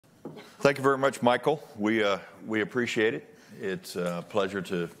Thank you very much, Michael. We appreciate it. It's a pleasure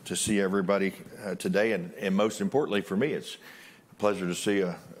to see everybody today, and most importantly for me, it's a pleasure to see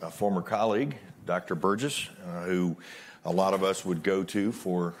a former colleague, Dr. Burgess, who a lot of us would go to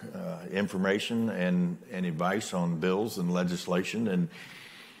for information and advice on bills and legislation. And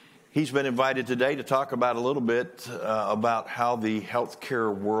he's been invited today to talk about a little bit about how the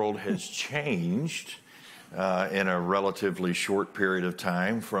healthcare world has changed in a relatively short period of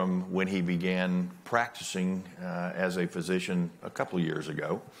time from when he began practicing as a physician a couple of years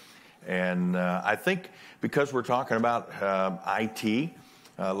ago. And I think because we're talking about IT,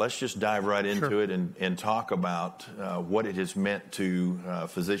 let's just dive right into it and talk about what it has meant to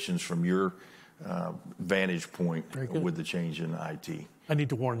physicians from your vantage point with the change in IT. I need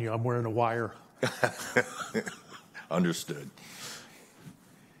to warn you, I'm wearing a wire. Understood.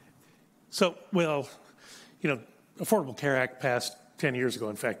 So, well, you know, Affordable Care Act passed 10 years ago.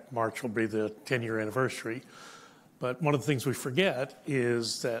 In fact, March will be the 10-year anniversary. But one of the things we forget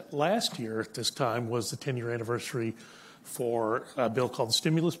is that last year at this time was the 10-year anniversary for a bill called the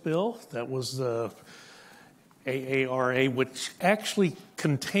stimulus bill. That was the AARA, which actually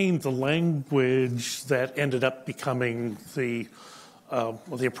contained the language that ended up becoming the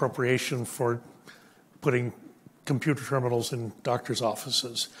appropriation for putting computer terminals in doctors'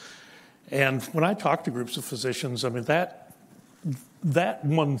 offices. And when I talk to groups of physicians, I mean, that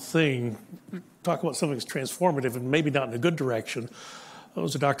one thing, talk about something that's transformative and maybe not in a good direction. There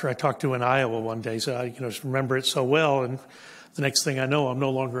was a doctor I talked to in Iowa one day, so I just remember it so well, and the next thing I know, I'm no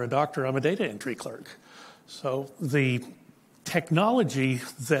longer a doctor, I'm a data entry clerk. So the technology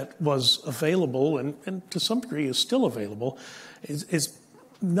that was available, and to some degree is still available, is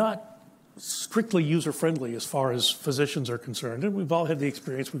not strictly user-friendly as far as physicians are concerned. And we've all had the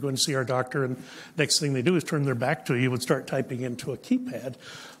experience, we go and see our doctor, and next thing they do is turn their back to you and start typing into a keypad.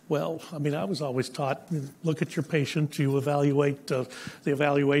 Well, I mean, I was always taught, look at your patient, you evaluate, the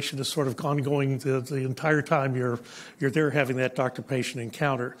evaluation is sort of ongoing the entire time you're there having that doctor-patient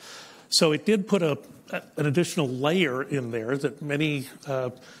encounter. So it did put an additional layer in there that many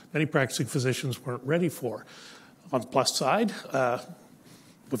practicing physicians weren't ready for. On the plus side,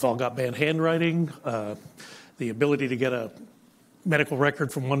 we've all got bad handwriting, the ability to get a medical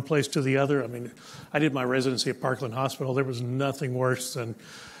record from one place to the other. I mean, I did my residency at Parkland Hospital. There was nothing worse than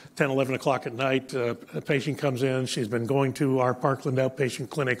 10, 11 o'clock at night, a patient comes in. She's been going to our Parkland outpatient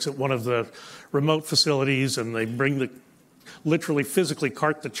clinics at one of the remote facilities, and they literally physically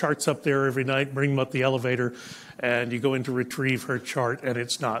cart the charts up there every night, bring them up the elevator, and you go in to retrieve her chart, and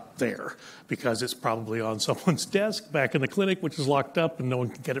it's not there because it's probably on someone's desk back in the clinic, which is locked up, and no one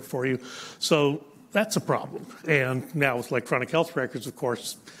can get it for you. So that's a problem. And now with electronic health records, of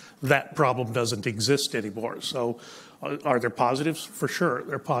course, that problem doesn't exist anymore. So are there positives? For sure,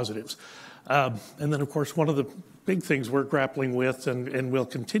 there are positives. And then, of course, one of the big things we're grappling with and will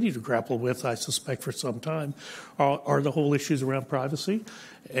continue to grapple with, I suspect, for some time, are the whole issues around privacy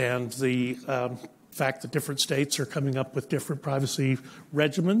and the fact that different states are coming up with different privacy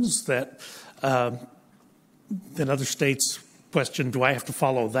regimens that other states question, do I have to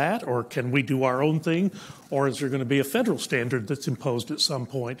follow that, or can we do our own thing, or is there going to be a federal standard that's imposed at some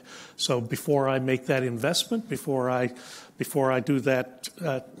point? So before I make that investment, before I do that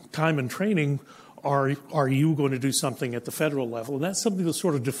time and training, are you going to do something at the federal level? And that's something that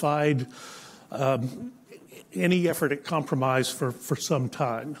sort of defied any effort at compromise for some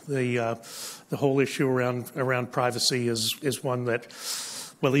time. The whole issue around privacy is one that,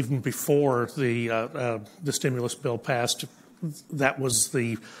 well, even before the stimulus bill passed, that was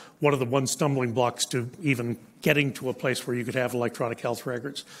one of the one stumbling blocks to even getting to a place where you could have electronic health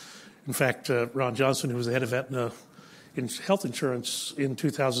records. In fact, Ron Johnson, who was the head of Aetna in health insurance in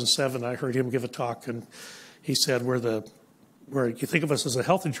 2007, I heard him give a talk, and he said, where you think of us as a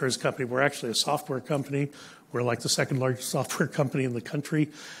health insurance company, we're actually a software company. We're like the second largest software company in the country.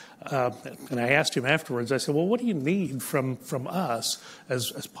 And I asked him afterwards, I said, well, what do you need from us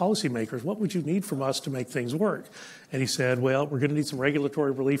as policymakers? What would you need from us to make things work? And he said, well, we're going to need some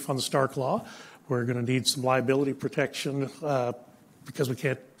regulatory relief on the Stark Law. We're going to need some liability protection because we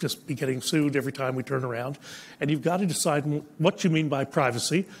can't just be getting sued every time we turn around. And you've got to decide what you mean by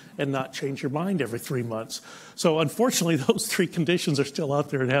privacy and not change your mind every 3 months. So unfortunately, those three conditions are still out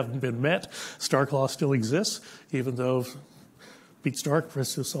there and haven't been met. Stark Law still exists, even though Pete Stark,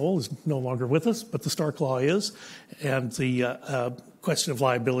 rest his soul, is no longer with us, but the Stark Law is. And the question of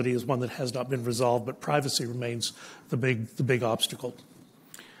liability is one that has not been resolved, but privacy remains the big obstacle.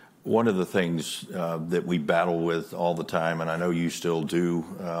 One of the things that we battle with all the time, and I know you still do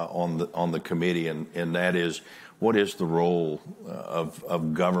on the committee, and that is what is the role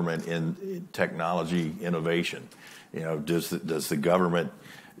of government in technology innovation? Does the government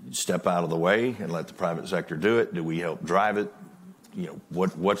step out of the way and let the private sector do it? Do we help drive it?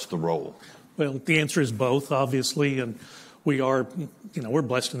 What's the role? Well, the answer is both, obviously, and we are, we're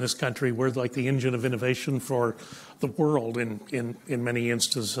blessed in this country. We're like the engine of innovation for the world in many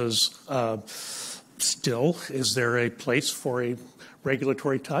instances. Still, is there a place for a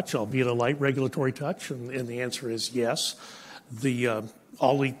regulatory touch, albeit a light regulatory touch? And the answer is yes.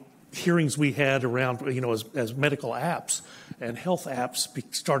 All the hearings we had around, as medical apps and health apps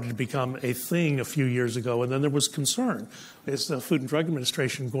started to become a thing a few years ago, and then there was concern. Is the Food and Drug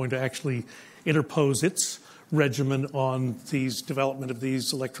Administration going to actually interpose its regimen on these development of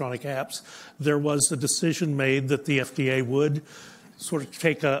these electronic apps? There was a decision made that the FDA would sort of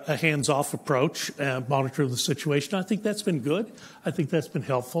take a hands-off approach and monitor the situation. I think that's been good. I think that's been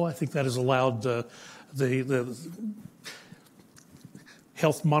helpful. I think that has allowed the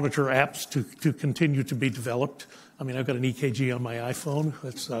health monitor apps to continue to be developed. I mean, I've got an EKG on my iPhone.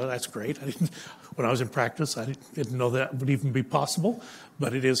 That's great. When I was in practice, I didn't know that would even be possible,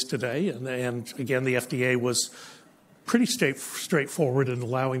 but it is today. And again, the FDA was pretty straightforward in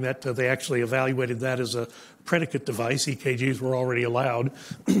allowing that. They actually evaluated that as a predicate device. EKGs were already allowed,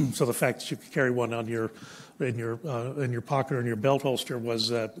 so the fact that you could carry one in your pocket or in your belt holster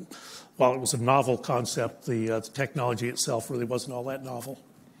was, while it was a novel concept, the technology itself really wasn't all that novel.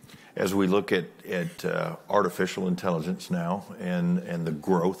 As we look at artificial intelligence now and the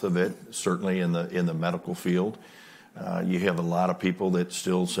growth of it, certainly in the medical field, you have a lot of people that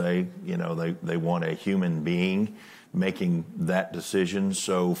still say, they want a human being making that decision.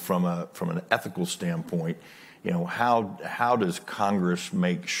 So from an ethical standpoint, how does Congress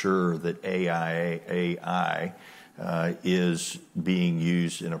make sure that AI is being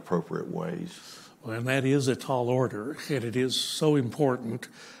used in appropriate ways? Well, and that is a tall order, and it is so important.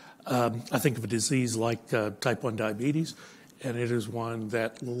 I think of a disease like type 1 diabetes, and it is one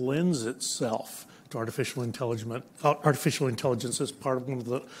that lends itself to artificial intelligence. Artificial intelligence is part of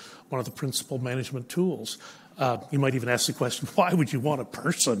one of the principal management tools. You might even ask the question, why would you want a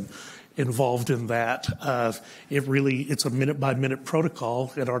person involved in that? It's a minute-by-minute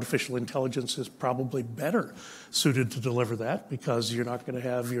protocol, and artificial intelligence is probably better suited to deliver that, because you're not going to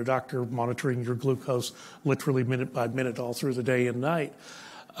have your doctor monitoring your glucose literally minute by minute all through the day and night.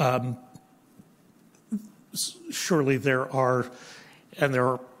 Surely there are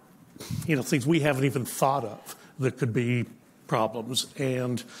things we haven't even thought of that could be problems,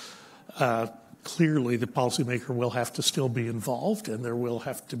 and clearly the policymaker will have to still be involved, and there will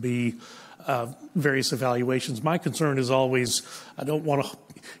have to be various evaluations. My concern is always, I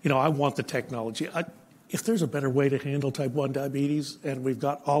want the technology. If there's a better way to handle type 1 diabetes, and we've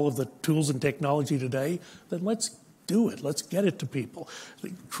got all of the tools and technology today, then let's do it. Let's get it to people.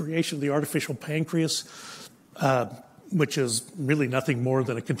 The creation of the artificial pancreas, which is really nothing more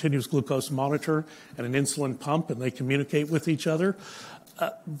than a continuous glucose monitor and an insulin pump, and they communicate with each other.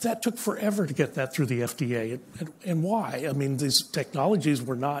 That took forever to get that through the FDA. And why? I mean, these technologies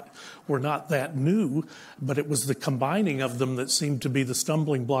were not that new, but it was the combining of them that seemed to be the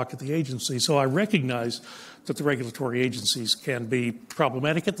stumbling block at the agency. So I recognize that the regulatory agencies can be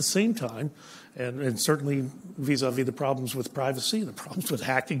problematic at the same time, and certainly vis-a-vis the problems with privacy, the problems with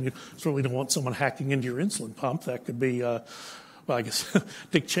hacking. You certainly don't want someone hacking into your insulin pump. That could be... well, I guess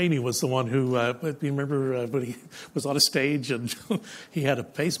Dick Cheney was the one who, you remember when he was on a stage and he had a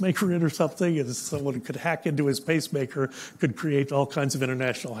pacemaker in or something, and someone who could hack into his pacemaker could create all kinds of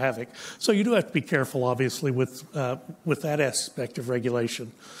international havoc. So you do have to be careful, obviously, with that aspect of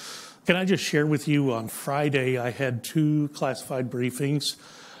regulation. Can I just share with you, on Friday I had 2 classified briefings.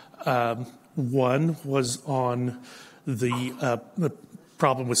 One was on the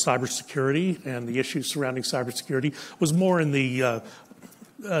problem with cybersecurity, and the issues surrounding cybersecurity was more in the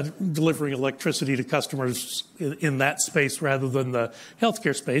delivering electricity to customers in that space rather than the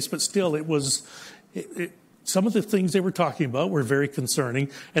healthcare space. But still, some of the things they were talking about were very concerning.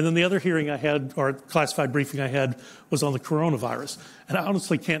 And then the other hearing I had, or classified briefing I had, was on the coronavirus. And I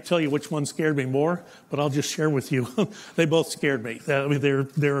honestly can't tell you which one scared me more, but I'll just share with you. They both scared me. I mean,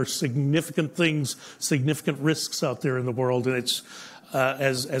 there are significant things, significant risks out there in the world, and it's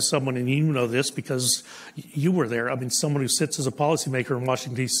as someone, and you know this because you were there, I mean, someone who sits as a policymaker in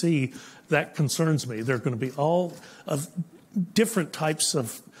Washington, D.C., that concerns me. There are going to be all of different types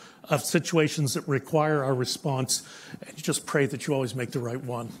of situations that require our response, and you just pray that you always make the right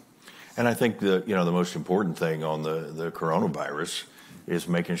one. And I think the most important thing on the coronavirus is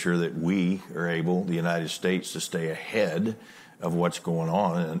making sure that we are able, the United States, to stay ahead of what's going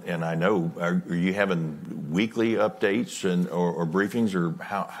on. And I know, are you having weekly updates or briefings, or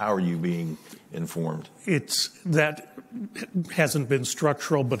how are you being informed? That hasn't been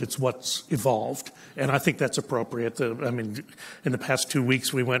structural, but it's what's evolved. And I think that's appropriate. In the past 2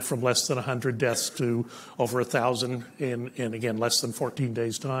 weeks, we went from less than 100 deaths to over 1,000 in again, less than 14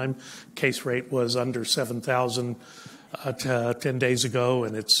 days' time. Case rate was under 7,000 10 days ago,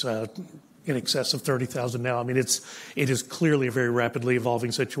 and it's in excess of 30,000 now. It is clearly a very rapidly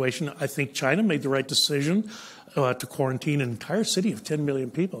evolving situation. I think China made the right decision to quarantine an entire city of 10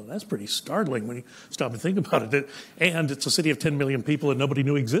 million people. That's pretty startling when you stop and think about it. And it's a city of 10 million people that nobody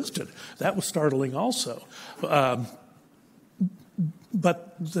knew existed. That was startling also.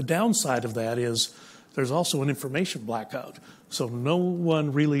 But the downside of that is there's also an information blackout. So no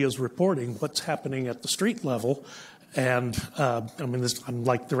one really is reporting what's happening at the street level. And I'm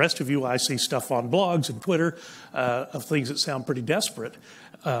like the rest of you. I see stuff on blogs and Twitter of things that sound pretty desperate.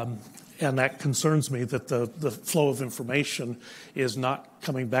 And that concerns me that the flow of information is not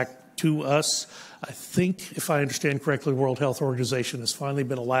coming back to us. I think, if I understand correctly, the World Health Organization has finally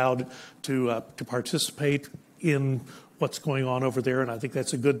been allowed to participate in what's going on over there, and I think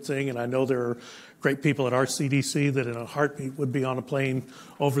that's a good thing. And I know there are great people at our CDC that in a heartbeat would be on a plane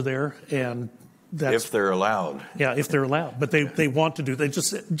over there, and that's, if they're allowed. Yeah, if they're allowed. But they want to do. They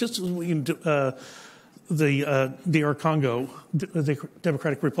just as we can do, the DR Congo, the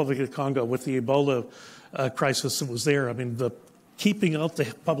Democratic Republic of Congo, with the Ebola crisis that was there. The keeping out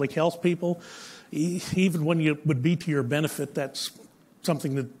the public health people, even when it would be to your benefit, that's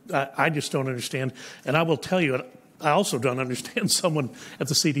something that I just don't understand. And I will tell you, I also don't understand someone at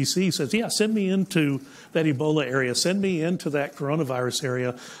the CDC says, yeah, send me into that Ebola area, send me into that coronavirus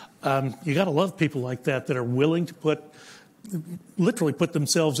area. You got to love people like that are willing to literally put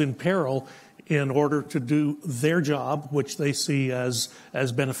themselves in peril in order to do their job, which they see as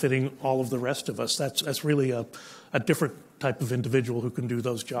benefiting all of the rest of us. That's really a different type of individual who can do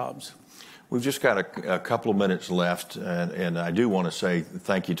those jobs. We've just got a couple of minutes left, and I do want to say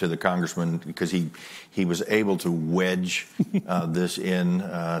thank you to the congressman, because he was able to wedge this in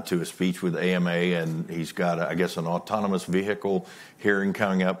to a speech with AMA, and he's got, I guess, an autonomous vehicle hearing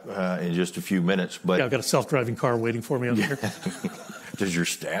coming up in just a few minutes. But yeah, I've got a self-driving car waiting for me out here. Does your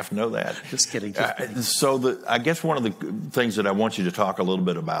staff know that? Just kidding. I guess one of the things that I want you to talk a little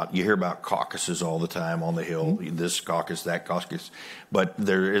bit about, you hear about caucuses all the time on the Hill, this caucus, that caucus, but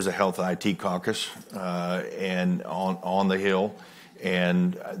there is a health IT caucus and on the Hill,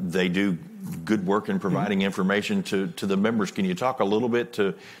 and they do good work in providing information to the members. Can you talk a little bit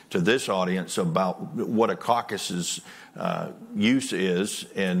to this audience about what a caucus's use is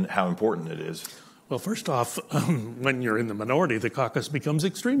and how important it is? Well, first off, when you're in the minority, the caucus becomes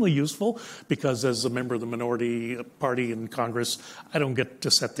extremely useful, because as a member of the minority party in Congress, I don't get to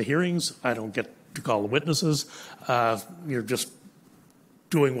set the hearings. I don't get to call the witnesses. You're just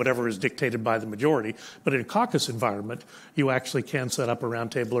doing whatever is dictated by the majority. But in a caucus environment, you actually can set up a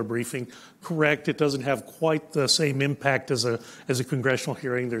roundtable or briefing. Correct, it doesn't have quite the same impact as a congressional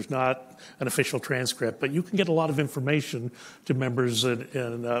hearing. There's not an official transcript, but you can get a lot of information to members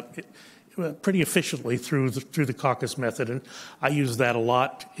pretty efficiently through the caucus method. And I used that a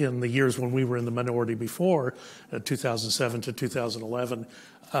lot in the years when we were in the minority before 2007 to 2011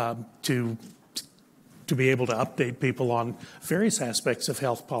 to be able to update people on various aspects of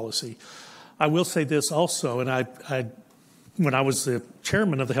health policy. I will say this also, and when I was the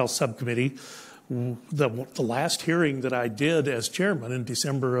chairman of the health subcommittee, the last hearing that I did as chairman in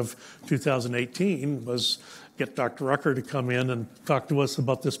December of 2018 was get Dr. Rucker to come in and talk to us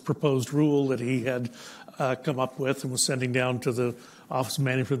about this proposed rule that he had come up with and was sending down to the Office of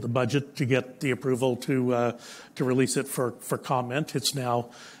Management of the Budget to get the approval to release it for comment. It's now,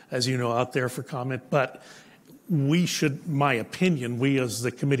 as you know, out there for comment. But we should, my opinion, we as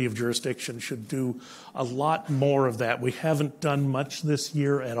the Committee of Jurisdiction should do a lot more of that. We haven't done much this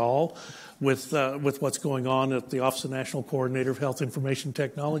year at all with what's going on at the Office of National Coordinator of Health Information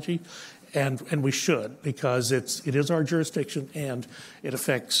Technology. And we should, because it is our jurisdiction and it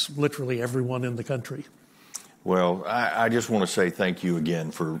affects literally everyone in the country. Well, I just want to say thank you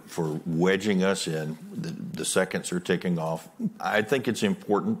again for wedging us in. The seconds are ticking off. I think it's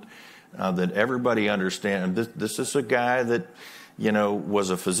important that everybody understand this is a guy that,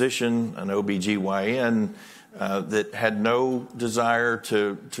 was a physician, an OBGYN, that had no desire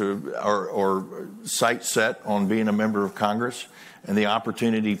or sight set on being a member of Congress, and the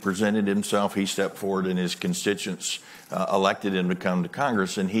opportunity presented himself, he stepped forward, and his constituents elected him to come to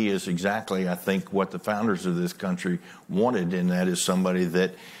Congress. And he is exactly, I think, what the founders of this country wanted, and that is somebody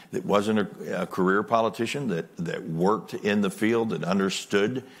that wasn't a career politician, that worked in the field, that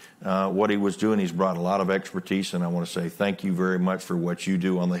understood what he was doing. He's brought a lot of expertise, and I want to say thank you very much for what you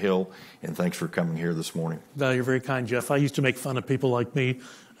do on the Hill, and thanks for coming here this morning. No, you're very kind, Jeff. I used to make fun of people like me,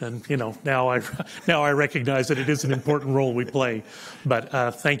 and now I recognize that it is an important role we play. But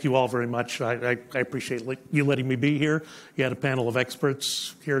thank you all very much. I appreciate you letting me be here. You had a panel of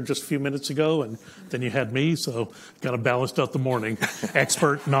experts here just a few minutes ago, and then you had me, so kind of balanced out the morning.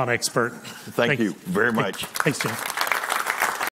 Expert, non-expert. Thank you very much. Thanks, Jeff.